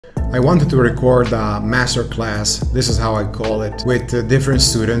I wanted to record a masterclass, this is how I call it, with different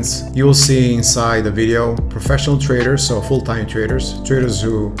students. You will see inside the video professional traders, so full-time traders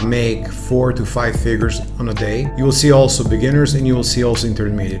who make 4 to 5 figures on a day. You will see also beginners and you will see also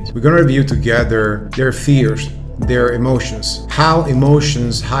intermediate. We're going to review together their fears, their emotions, how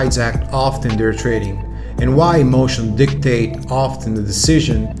emotions hijack often their trading, and why emotions dictate often the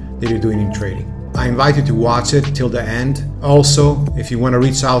decision that you're doing in trading. I invite you to watch it till the end. Also, if you want to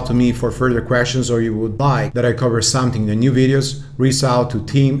reach out to me for further questions or you would like that I cover something in the new videos, reach out to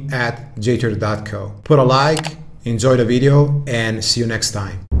team@jtrader.co. Put a like, enjoy the video, and see you next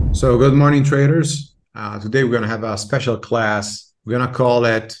time. So good morning, traders. Today we're going to have a special class. We're going to call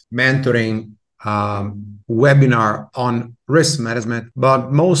it mentoring webinar on risk management,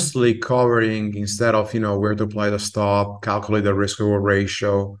 but mostly covering, instead of where to apply the stop, calculate the risk reward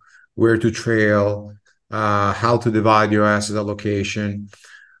ratio, where to trail, how to divide your asset allocation.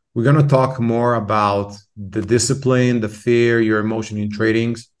 We're going to talk more about the discipline, the fear, your emotion in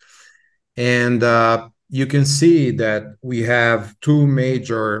tradings. And you can see that we have two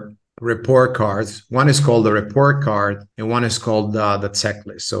major report cards. One is called the report card and one is called the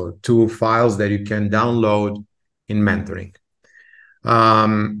checklist. So two files that you can download in mentoring.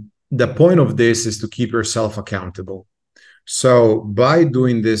 The point of this is to keep yourself accountable. So by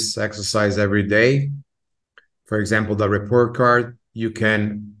doing this exercise every day, for example, the report card, you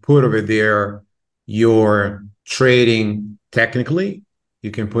can put over there your trading technically. You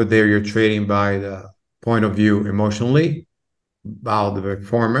can put there your trading by the point of view emotionally, about the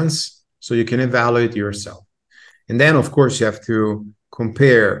performance, so you can evaluate yourself. And then, of course, you have to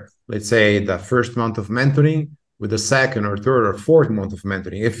compare, let's say, the first month of mentoring with the second or third or fourth month of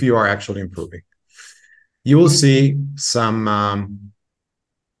mentoring, if you are actually improving. You will see some, I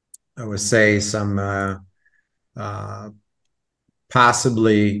would say, some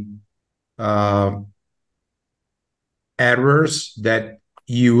possibly errors that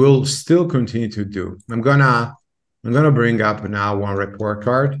you will still continue to do. I'm gonna bring up now one report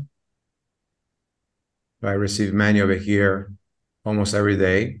card. I receive many over here almost every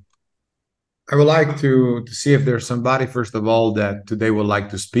day. I would like to see if there's somebody, first of all, that today would like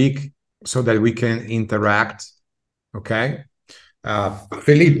to speak, so that we can interact. Okay.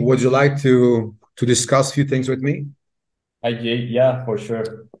 Philippe, would you like to discuss a few things with me? Yeah, for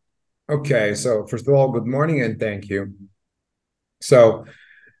sure. Okay. So first of all, good morning and thank you. So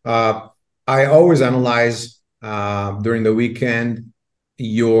I always analyze during the weekend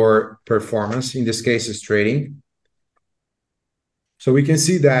your performance. In this case, is trading. So we can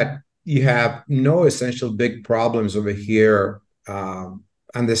see that you have no essential big problems over here.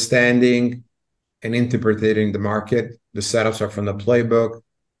 Understanding and interpreting the market. The setups are from the playbook.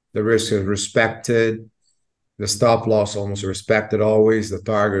 The risk is respected. The stop loss almost respected always. The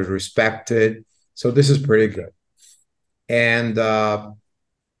target is respected. So this is pretty good. And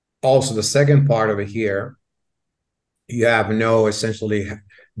also the second part over here, you have no essentially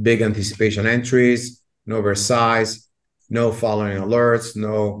big anticipation entries, no oversize, no following alerts,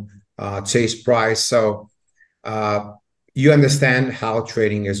 no chase price. So you understand how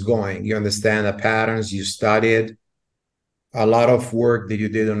trading is going. You understand the patterns you studied. A lot of work that you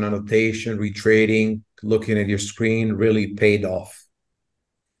did on annotation, retrading, looking at your screen really paid off.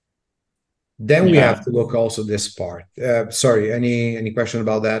 Then we have to look also this part. Sorry, any question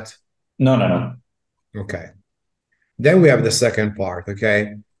about that? No. Okay. Then we have the second part,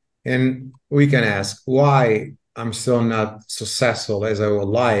 okay? And we can ask why I'm still not successful as I would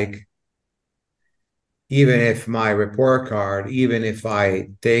like, even if my report card, even if I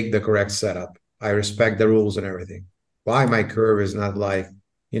take the correct setup, I respect the rules and everything. Why my curve is not like,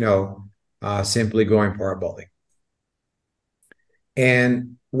 simply going parabolic.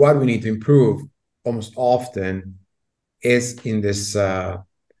 And what we need to improve almost often is in this, I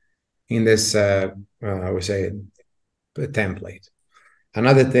would say, template.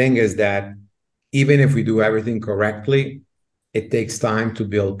 Another thing is that even if we do everything correctly, it takes time to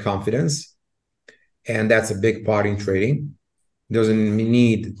build confidence. And that's a big part in trading. There's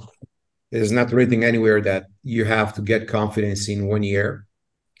not written anywhere that you have to get confidence in 1 year.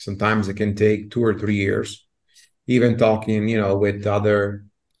 Sometimes it can take 2 or 3 years. Even talking, with other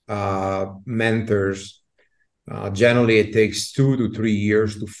mentors, generally it takes 2 to 3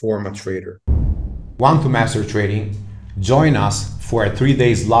 years to form a trader. Want to master trading? Join us for a 3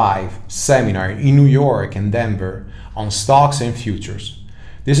 days live seminar in New York and Denver on stocks and futures.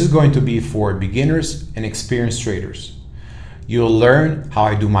 This is going to be for beginners and experienced traders. You'll learn how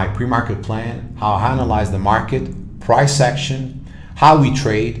I do my pre-market plan, how I analyze the market, price action, how we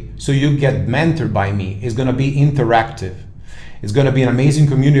trade, so you get mentored by me. It's going to be interactive. It's going to be an amazing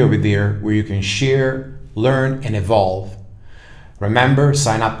community over there where you can share, learn, and evolve. Remember,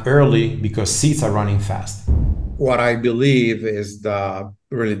 sign up early because seats are running fast. What I believe is the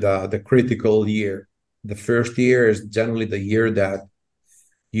critical year. The first year is generally the year that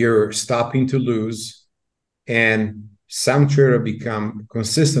you're stopping to lose, and some traders become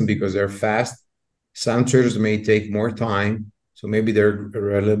consistent because they're fast. Some traders may take more time, so maybe they're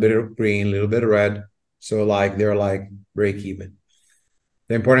a little bit of green, a little bit of red, so like they're like break even.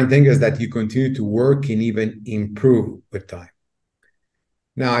 The important thing is that you continue to work and even improve with time.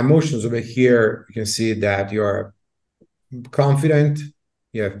 Now, emotions over here, you can see that you're confident,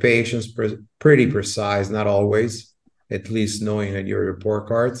 you have patience, pretty precise, not always, at least knowing that your report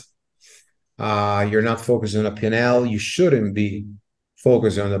cards. You're not focused on a P&L. You shouldn't be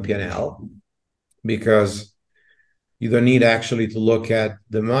focused on the P&L because you don't need actually to look at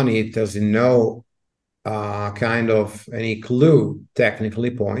the money. It doesn't know kind of any clue,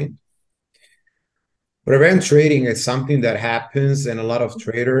 technically point. But event trading is something that happens, and a lot of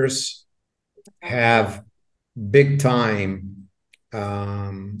traders have big time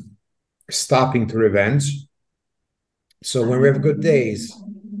stopping to revenge. So when we have good days,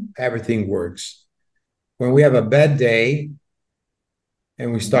 everything works. When we have a bad day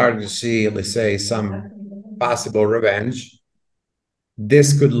and we start to see, let's say, some possible revenge,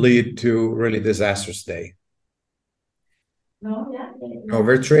 this could lead to really disastrous day. No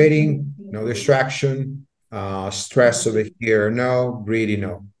overtrading, no distraction, stress over here, no, greedy,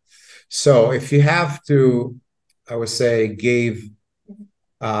 no. So if you have to, I would say, give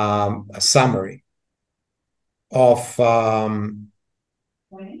a summary of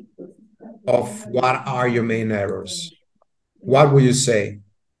what are your main errors, what would you say?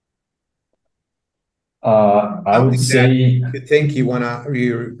 I would say, you think you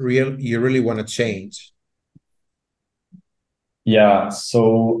really want to change. yeah.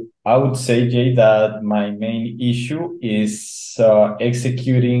 So I would say, Jay, that my main issue is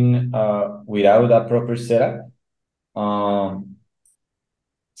executing without a proper setup,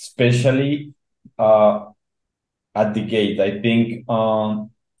 especially at the gate. I think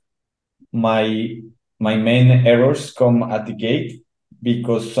my my main errors come at the gate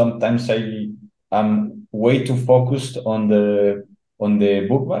because sometimes I am way too focused on the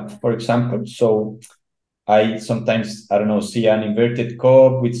bookmap, for example. So I sometimes, I don't know, see an inverted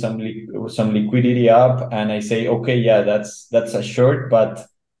cup with some liquidity up, and I say, okay, yeah, that's a short. But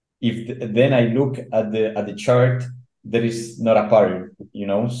then I look at the chart, there is not a pattern, you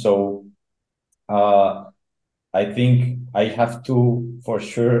know. So I think I have to for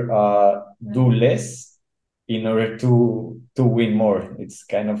sure do less in order to win more. It's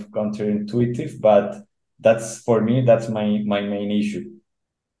kind of counterintuitive, but that's for me, that's my main issue.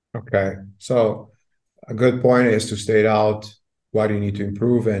 Okay, so a good point is to state out what you need to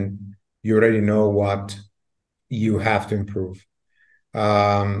improve, and you already know what you have to improve.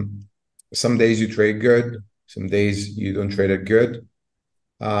 Some days you trade good, some days you don't trade it good.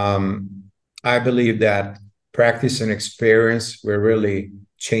 I believe that practice and experience will really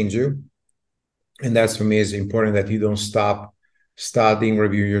change you. And that's for me is important that you don't stop studying,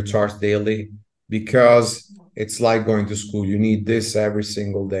 review your charts daily, because it's like going to school. You need this every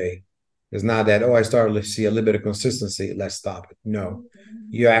single day. It's not that, oh, I started to see a little bit of consistency, let's stop it. No,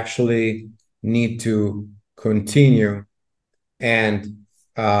 you actually need to continue, and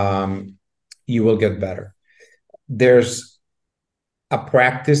you will get better. There's a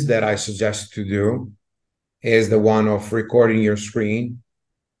practice that I suggest to do is the one of recording your screen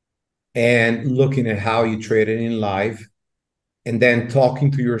and looking at how you traded in live, and then talking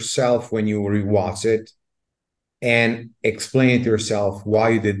to yourself when you rewatch it and explaining to yourself why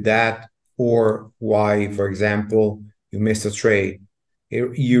you did that, or why, for example, you missed a trade.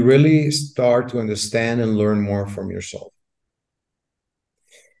 You really start to understand and learn more from yourself.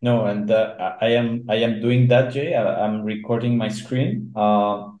 No, and I am doing that, Jay. I'm recording my screen.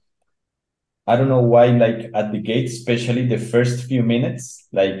 I don't know why, like at the gate, especially the first few minutes,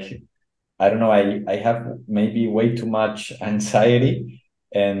 like I don't know, I have maybe way too much anxiety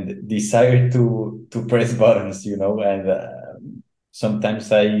and desire to press buttons, you know, and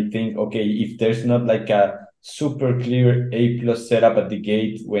sometimes I think, okay, if there's not like a super clear A plus setup at the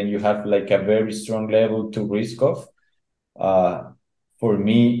gate when you have like a very strong level to risk off, uh, for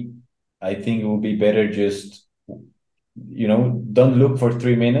me, I think it would be better just, you know, don't look for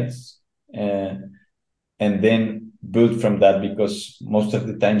 3 minutes and then build from that, because most of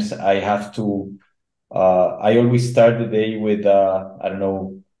the times I have to, I always start the day with, I don't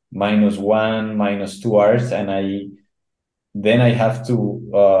know, -1, -2 hours, and then I have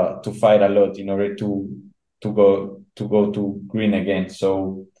to fight a lot in order to to go to green again.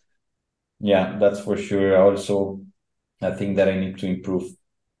 So yeah, that's for sure. Also, I think that I need to improve.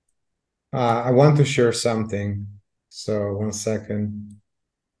 I want to share something. So 1 second,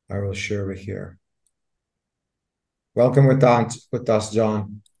 I will share it here. Welcome with us,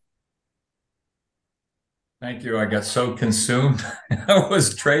 John. Thank you. I got so consumed. I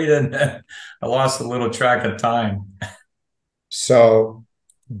was trading that I lost a little track of time. So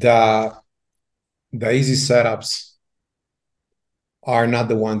the easy setups are not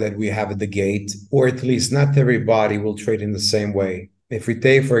the one that we have at the gate, or at least not everybody will trade in the same way. If we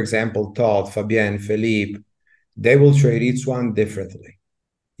take, for example, Todd, Fabien, Philippe, they will trade each one differently.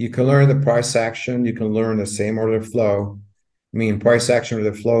 You can learn the price action, you can learn the same order flow. I mean, price action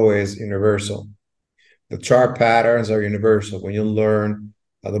order flow is universal. The chart patterns are universal. When you learn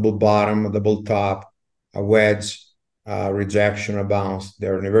a double bottom, a double top, a wedge, a rejection, a bounce,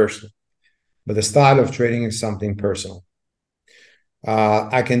 they're universal. But the style of trading is something personal.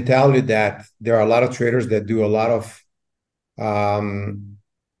 I can tell you that there are a lot of traders that do a lot of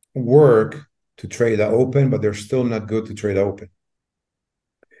work to trade the open, but they're still not good to trade open.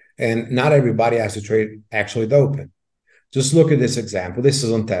 And not everybody has to trade actually the open. Just look at this example. This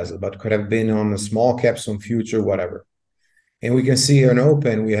is on Tesla, but could have been on a small caps, on future, whatever. And we can see here in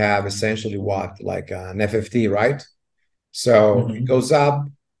open, we have essentially what? Like an FFT, right? So it goes up,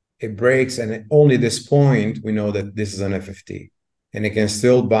 it breaks, and at only this point, we know that this is an FFT. And it can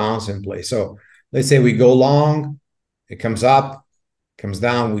still bounce and play. So let's say we go long, it comes up, comes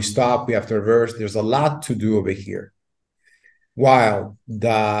down, we stop, we have to reverse. There's a lot to do over here. While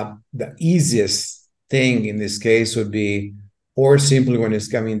the easiest thing in this case would be, or simply when it's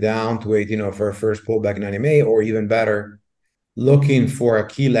coming down to 18 for a first pullback in anime, or even better, looking for a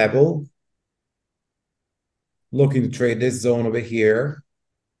key level, looking to trade this zone over here,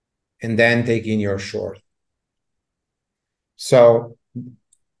 and then taking your short. So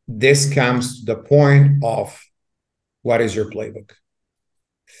this comes to the point of what is your playbook?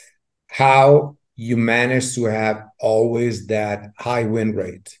 How you manage to have always that high win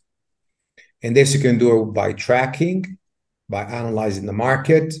rate. And this you can do by tracking, by analyzing the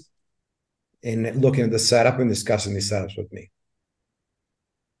market, and looking at the setup and discussing the setups with me.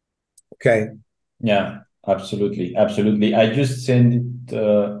 Okay. Yeah, absolutely. Absolutely. I just sent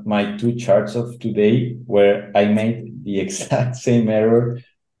my two charts of today where I made the exact same error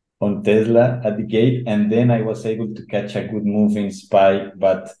on Tesla at the gate, and then I was able to catch a good move in SPY.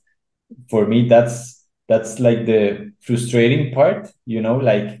 But for me, that's like the frustrating part,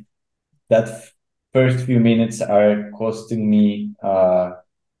 like that first few minutes are costing me a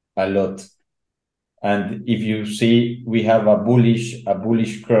lot. And if you see, we have a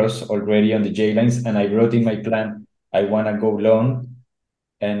bullish cross already on the J lines, and I wrote in my plan I want to go long,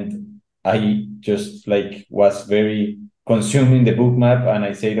 and I just like was very consuming the Bookmap, and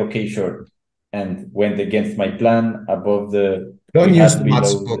I said okay, sure, and went against my plan above the. Don't We use had much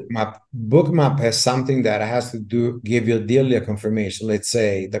below Bookmap. Bookmap has something that has to do, give you daily a confirmation. Let's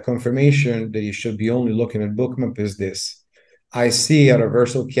say the confirmation that you should be only looking at Bookmap is this. I see a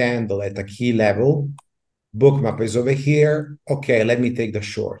reversal candle at a key level. Bookmap is over here. Okay, let me take the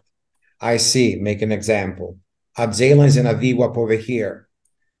short. I see, make an example. A J-lines and a VWAP over here.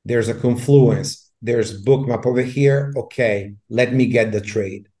 There's a confluence. There's Bookmap over here. Okay, let me get the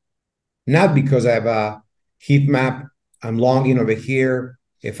trade. Not because I have a heat map, I'm longing over here.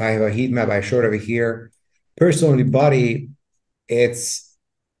 If I have a heat map, I short over here. Personally, buddy, it's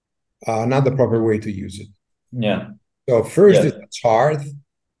not the proper way to use it. Yeah. So first is the chart,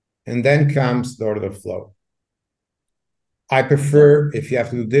 and then comes the order flow. I prefer, if you have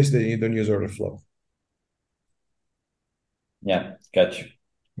to do this, then you don't use order flow. Yeah, got you.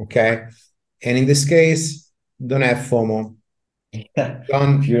 Okay. And in this case, don't have FOMO.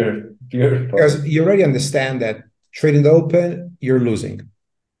 Don't, pure because you already understand that trading the open, you're losing.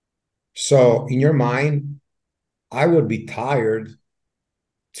 So in your mind, I would be tired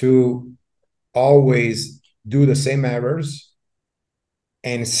to always do the same errors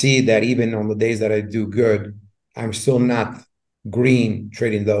and see that even on the days that I do good, I'm still not green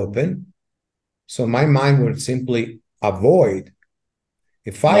trading the open. So my mind would simply avoid.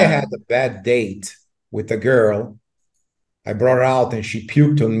 If I had a bad date with a girl, I brought her out and she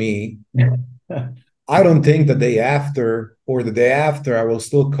puked on me. I don't think the day after or the day after I will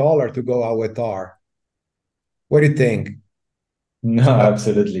still call her to go out with her. What do you think? No,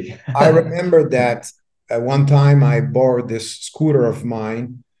 absolutely. I remember that at one time I borrowed this scooter of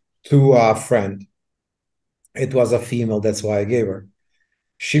mine to a friend. It was a female, that's why I gave her.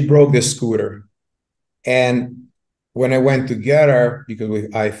 She broke the scooter. And when I went to get her,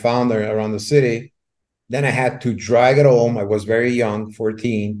 because I found her around the city, Then I had to drag it home. I was very young,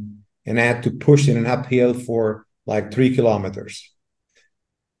 14, and I had to push in an uphill for like 3 kilometers.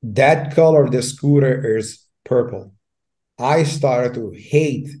 That color of the scooter is purple. I started to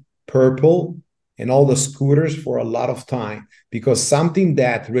hate purple and all the scooters for a lot of time because something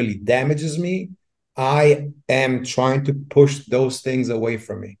that really damages me, I am trying to push those things away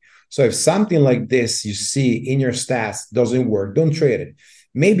from me. So if something like this you see in your stats doesn't work, don't trade it.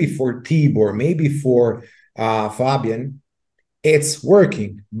 Maybe for Tibor, maybe for Fabian, it's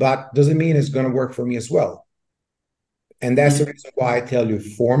working, but doesn't mean it's going to work for me as well. And that's the reason why I tell you,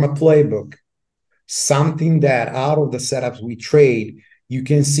 form a playbook, something that out of the setups we trade, you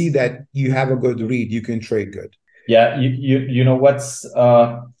can see that you have a good read, you can trade good. Yeah, you know what's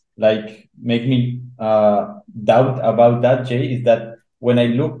like make me doubt about that, Jay, is that when I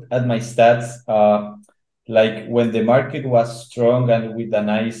looked at my stats, like when the market was strong and with a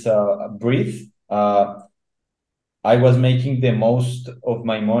nice breath, I was making the most of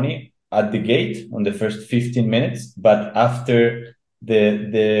my money at the gate on the first 15 minutes, but after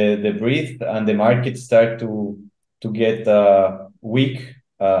the breath and the market start to get weak,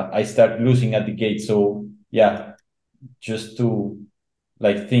 I start losing at the gate. So yeah, just to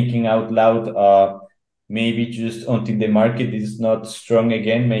like thinking out loud, maybe just until the market is not strong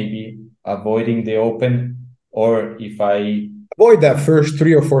again, maybe avoiding the open, or if I avoid that first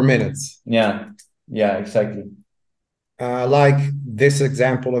 3 or 4 minutes. yeah, exactly. Like this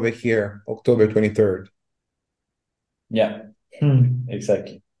example over here, October 23rd. Yeah,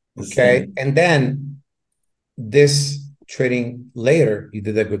 exactly. The Okay. same. And then this trading later, you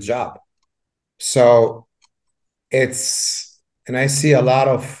did a good job. So and I see a lot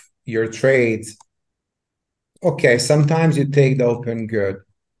of your trades. Okay, sometimes you take the open good,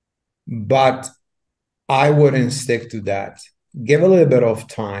 but I wouldn't stick to that. Give a little bit of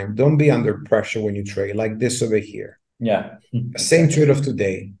time. Don't be under pressure when you trade, like this over here. Yeah, Same exactly. trade of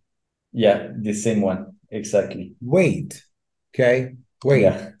today. Yeah, the same one. Exactly. Wait. Okay. Wait.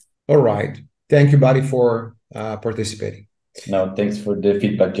 Yeah. All right. Thank you, buddy, for participating. No, thanks for the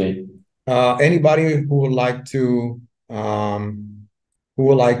feedback, Jay. Anybody who would like to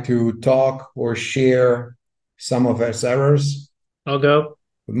talk or share some of his errors? I'll go.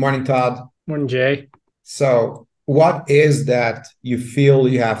 Good morning, Todd. Morning, Jay. So, what is that you feel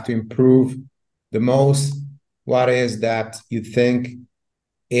you have to improve the most? What is that you think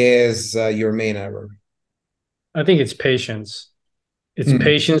is your main error? I think it's patience. It's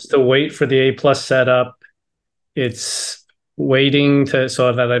patience to wait for the A plus setup. It's waiting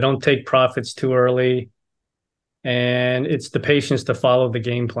so that I don't take profits too early. And it's the patience to follow the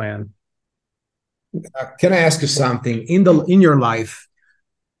game plan. Can I ask you something? In your life,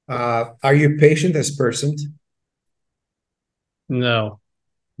 are you patient as person? No.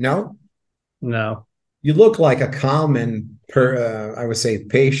 No? No. You look like a calm and I would say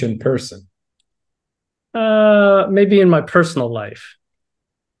patient person. Maybe in my personal life.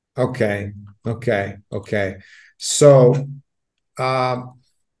 Okay. So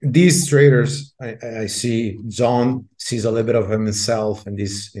these traders, I see John sees a little bit of himself in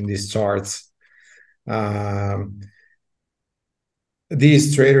these charts.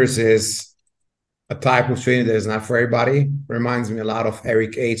 These traders is a type of trading that is not for everybody. Reminds me a lot of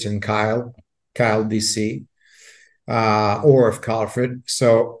Eric H and Kyle DC, or of Calfred.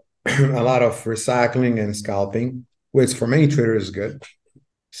 So a lot of recycling and scalping, which for many traders is good.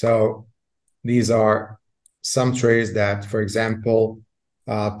 So these are some trades that, for example,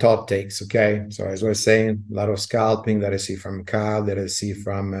 Todd takes. Okay, so as I was saying, a lot of scalping that I see from Kyle, that I see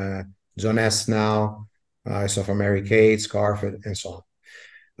from John S. Now, I saw from Eric H, Scarford, and so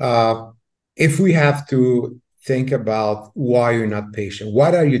on. If we have to think about why you're not patient,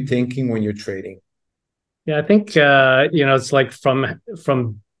 what are you thinking when you're trading? Yeah, I think it's like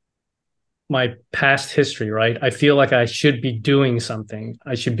from my past history, right? I feel like I should be doing something.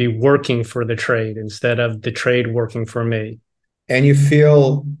 I should be working for the trade instead of the trade working for me. And you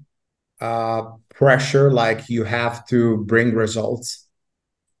feel pressure, like you have to bring results.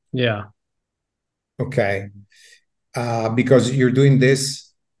 Yeah. Okay. Because you're doing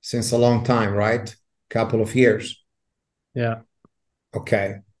this since a long time, right? Couple of years. Yeah.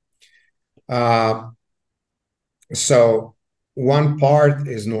 Okay. So one part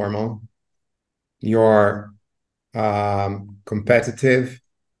is normal. You're competitive.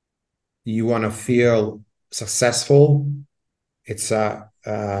 You want to feel successful. It's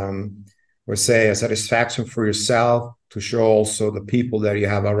we say a satisfaction for yourself to show also the people that you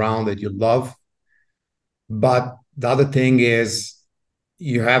have around that you love. But the other thing is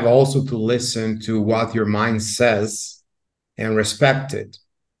you have also to listen to what your mind says and respect it.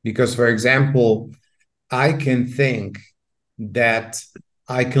 Because, for example, I can think that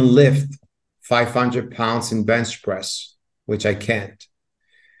I can lift 500 pounds in bench press, which I can't.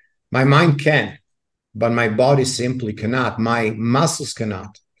 My mind can, but my body simply cannot. My muscles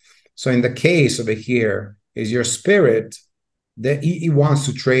cannot. So in the case over here is your spirit that he wants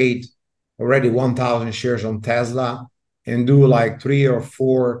to trade already 1,000 shares on Tesla and do like 3 or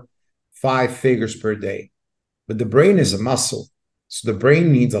 4, 5 figures per day. But the brain is a muscle. So the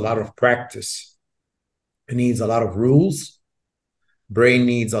brain needs a lot of practice. It needs a lot of rules. Brain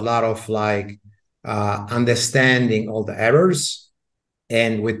needs a lot of understanding all the errors.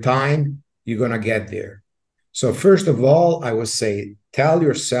 And with time, you're going to get there. So first of all, I would say, tell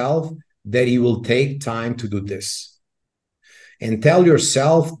yourself that it will take time to do this. And tell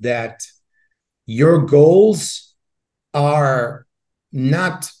yourself that your goals are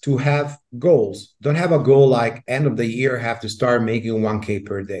not to have goals. Don't have a goal like end of the year, have to start making 1K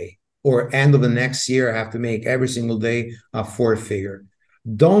per day, or end of the next year, have to make every single day a 4-figure.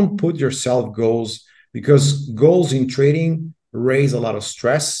 Don't put yourself goals, because goals in trading raise a lot of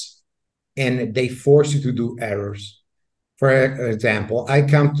stress and they force you to do errors. For example, I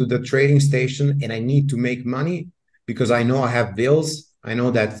come to the trading station and I need to make money because I know I have bills. I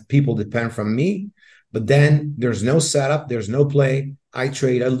know that people depend from me, but then there's no setup, there's no play. I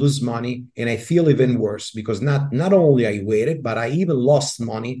trade, I lose money, and I feel even worse because not only I waited, but I even lost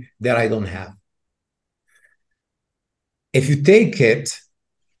money that I don't have. If you take it,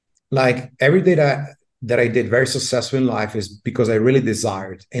 like every day that I did very successful in life is because I really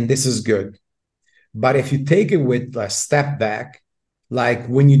desired, and this is good. But if you take it with a step back, like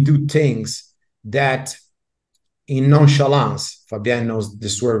when you do things that in nonchalance, Fabian knows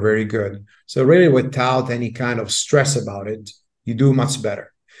this word very good. So really without any kind of stress about it, you do much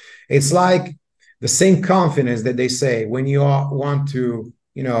better. It's like the same confidence that they say when you want to,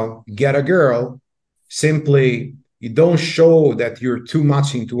 get a girl, simply you don't show that you're too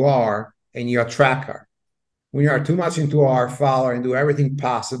much into R and you attract her. When you are too much into R, follow her and do everything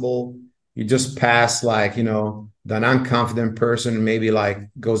possible, you just pass the unconfident person, maybe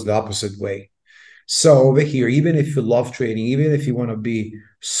goes the opposite way. So over here, even if you love trading, even if you want to be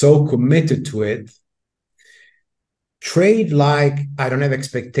so committed to it, trade like I don't have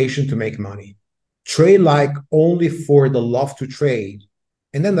expectation to make money. Trade like only for the love to trade.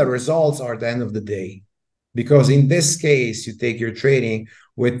 And then the results are at the end of the day. Because in this case, you take your trading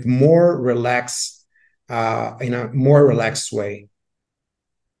with more relaxed, in a more relaxed way.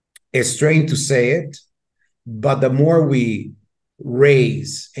 It's strange to say it, but the more we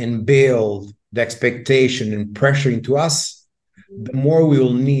raise and build the expectation and pressure into us, the more we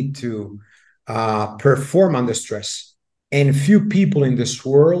will need to perform under stress. And few people in this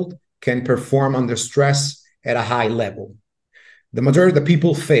world can perform under stress at a high level. The majority of the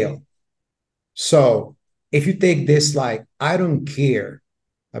people fail. So if you take this I don't care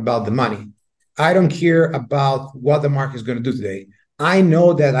about the money. I don't care about what the market is going to do today. I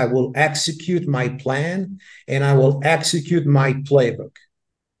know that I will execute my plan and I will execute my playbook.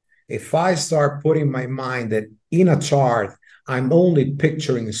 If I start putting my mind that in a chart, I'm only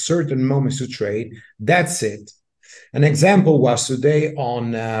picturing certain moments to trade, that's it. An example was today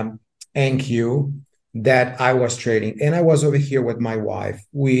on NQ that I was trading, and I was over here with my wife.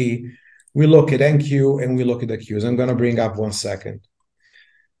 We look at NQ and we look at the Qs. I'm going to bring up 1 second.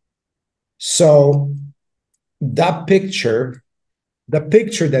 So that picture, the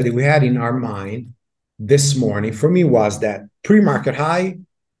picture that we had in our mind this morning for me was that pre-market high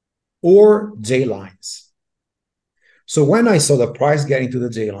or J lines. So when I saw the price getting to the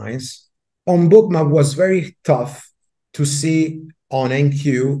J lines, on Bookmap was very tough to see on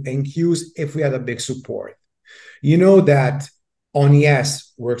NQ and Qs if we had a big support. You know that on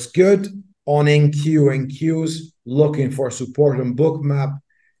ES works good, on NQ and Qs looking for support on Bookmap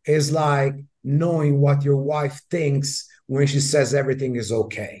is like knowing what your wife thinks when she says everything is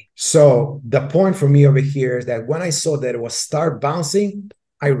okay. So the point for me over here is that when I saw that it was start bouncing,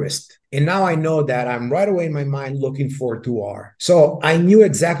 I risked. And now I know that I'm right away in my mind looking for 2R. So I knew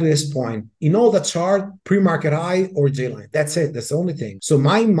exactly this point. In all the chart, pre-market high or J line. That's it. That's the only thing. So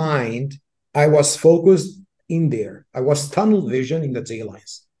my mind, I was focused in there. I was tunnel vision in the J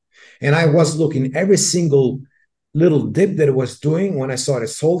lines. And I was looking every single little dip that it was doing. When I saw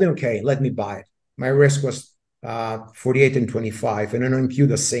it holding, okay, let me buy it. My risk was 48 and 25. And then on Q,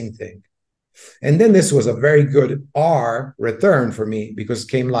 the same thing. And then this was a very good R return for me because it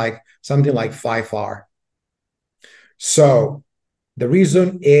came something like 5R. So the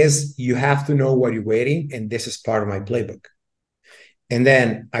reason is you have to know what you're waiting, and this is part of my playbook. And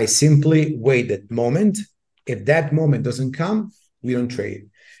then I simply wait that moment. If that moment doesn't come, we don't trade.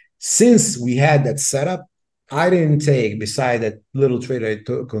 Since we had that setup, I didn't take, beside that little trade I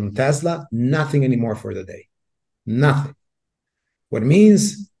took on Tesla, nothing anymore for the day. Nothing. What it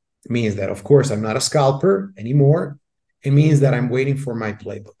means that, of course, I'm not a scalper anymore. It means that I'm waiting for my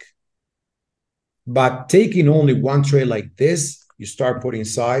playbook. But taking only one trade like this, you start putting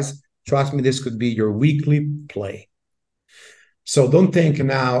size. Trust me, this could be your weekly play. So don't think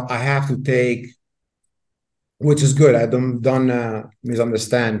now I have to take, which is good. I don't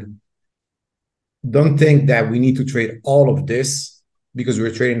misunderstand. Don't think that we need to trade all of this because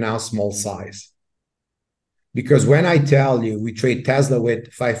we're trading now small size. Because when I tell you we trade Tesla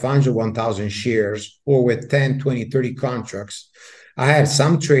with 500, 1,000 shares or with 10, 20, 30 contracts, I had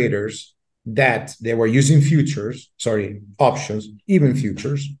some traders that they were using options, even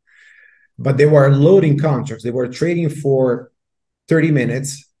futures, but they were loading contracts. They were trading for 30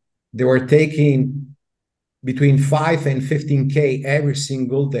 minutes. They were taking between 5 and 15K every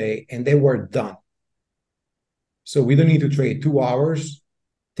single day, and they were done. So we don't need to trade 2 hours,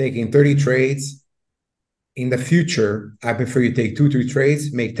 taking 30 trades. In the future, I prefer you take 2, 3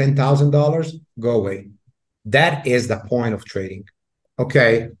 trades, make $10,000, go away. That is the point of trading.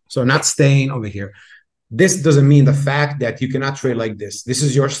 Okay, so not staying over here. This doesn't mean the fact that you cannot trade like this. This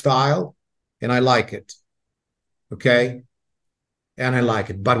is your style, and I like it. Okay, and I like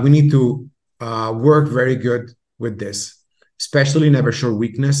it. But we need to work very good with this, especially never show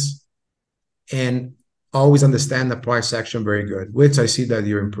weakness, and always understand the price action very good, which I see that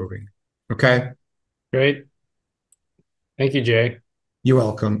you're improving. Okay. Great. Thank you, Jay. You're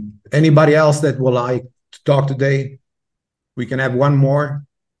welcome. Anybody else that would like to talk today? We can have one more.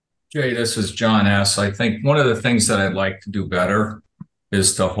 Jay, this is John S. I think one of the things that I'd like to do better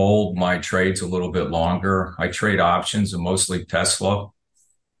is to hold my trades a little bit longer. I trade options and mostly Tesla.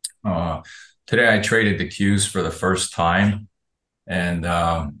 Today I traded the Qs for the first time. And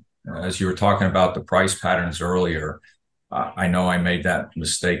as you were talking about the price patterns earlier, I know I made that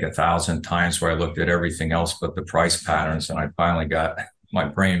mistake 1,000 times where I looked at everything else but the price patterns, and I finally got my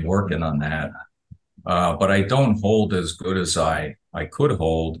brain working on that. But I don't hold as good as I could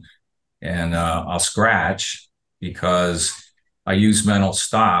hold, and I'll scratch because I use mental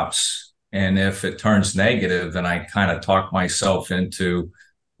stops. And if it turns negative, then I kind of talk myself into,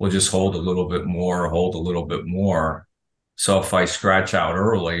 we'll just hold a little bit more, hold a little bit more. So if I scratch out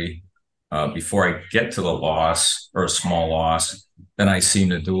early, before I get to the loss or a small loss, then I seem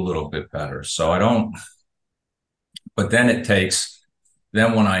to do a little bit better. So I don't, but then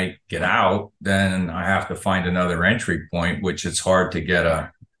when I get out, then I have to find another entry point, which it's hard to get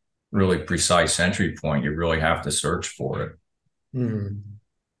a really precise entry point. You really have to search for it.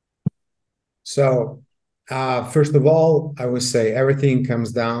 So first of all, I would say everything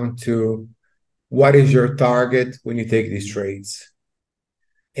comes down to what is your target when you take these trades?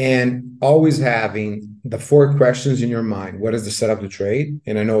 And always having the 4 questions in your mind. What is the setup to trade?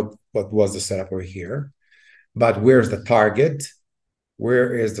 And I know what was the setup over here, but where's the target?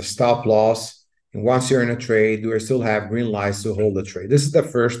 Where is the stop loss? And once you're in a trade, do I still have green lights to hold the trade? This is the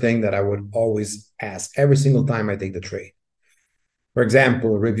first thing that I would always ask every single time I take the trade. For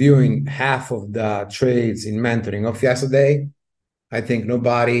example, reviewing half of the trades in mentoring of yesterday, I think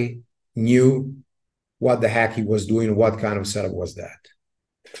nobody knew what the heck he was doing, what kind of setup was that.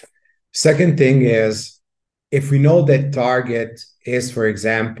 Second thing is, if we know that target is, for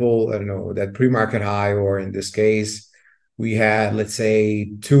example, I don't know, that pre-market high, or in this case, we had, let's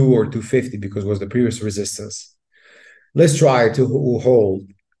say, 2 or 250 because it was the previous resistance. Let's try to hold,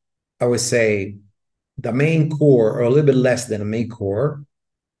 I would say, the main core or a little bit less than a main core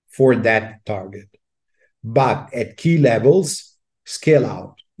for that target. But at key levels, scale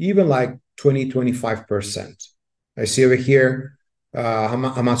out, even like 20, 25%. I see over here, how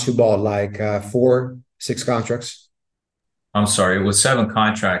much you bought, like 4, 6 contracts? I'm sorry, it was 7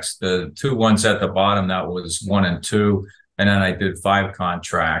 contracts. The 2 ones at the bottom, that was 1 and 2. And then I did 5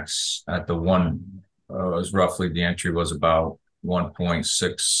 contracts at the one, was roughly, the entry was about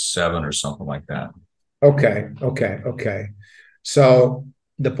 1.67 or something like that. Okay. So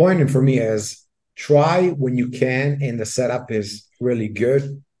the point for me is try when you can, and the setup is really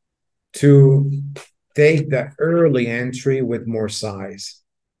good, to take the early entry with more size,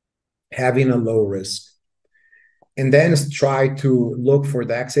 having a low risk. And then try to look for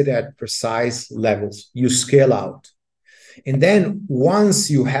the exit at precise levels. You scale out. And then once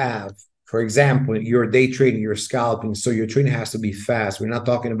you have, for example, you're day trading, you're scalping, so your trading has to be fast. We're not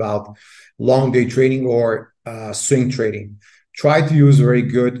talking about long day trading or swing trading. Try to use very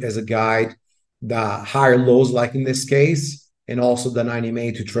good as a guide the higher lows, like in this case, and also the 90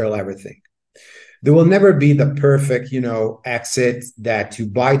 MA to trail everything. There will never be the perfect, exit that you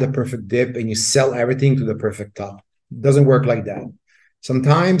buy the perfect dip and you sell everything to the perfect top. It doesn't work like that.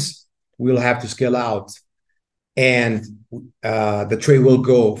 Sometimes we'll have to scale out, and the trade will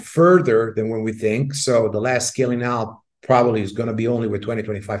go further than when we think. So the last scaling out probably is going to be only with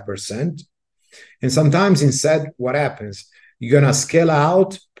 20-25%. And sometimes instead, what happens? You're going to scale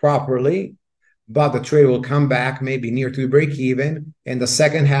out properly, but the trade will come back maybe near to break even. And the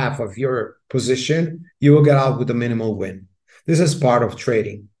second half of your position, you will get out with a minimal win. This is part of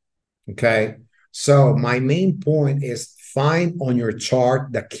trading. Okay. So my main point is find on your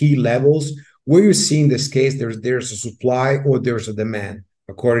chart the key levels where you see in this case there's a supply or there's a demand,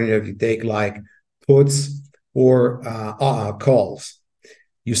 according to if you take like puts or calls.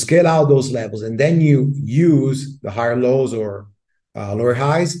 You scale out those levels, and then you use the higher lows or lower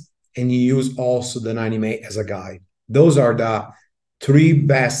highs, and you use also the 90-MA as a guide. Those are the 3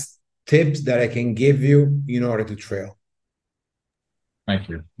 best tips that I can give you in order to trail. Thank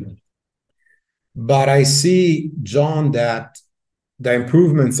you. But I see, John, that the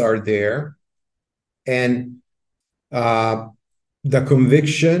improvements are there, and the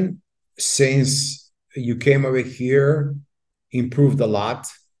conviction since you came over here improved a lot.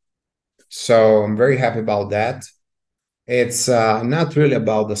 So I'm very happy about that. It's not really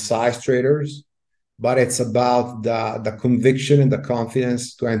about the size traders, but it's about the conviction and the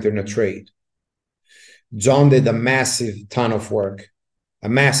confidence to enter in a trade. John did a massive ton of work.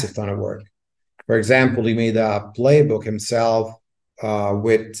 For example, he made a playbook himself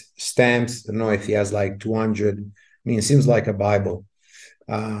with stamps. I don't know if he has like 200. I mean, it seems like a Bible.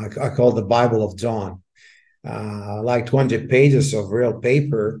 I call it the Bible of John. Like 200 pages of real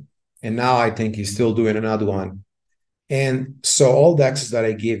paper. And now I think he's still doing another one. And so all the exercise that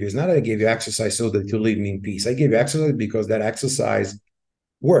I gave you is not that I gave you exercise so that you leave me in peace. I gave you exercise because that exercise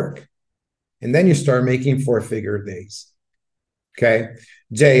work. And then you start making 4-figure days. Okay.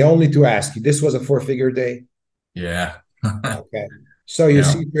 Jay, only to ask you, this was a 4-figure day? Yeah. Okay. So you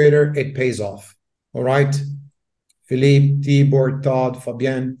see, trader, it pays off. All right. Philippe, Tibor, Todd,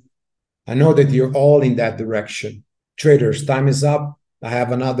 Fabien, I know that you're all in that direction. Traders, time is up. I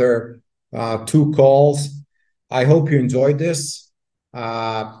have another 2 calls. I hope you enjoyed this.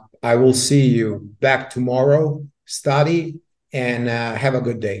 I will see you back tomorrow. Study and have a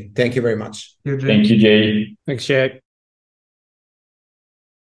good day. Thank you very much. Thank you, Jay. Thanks, Jack.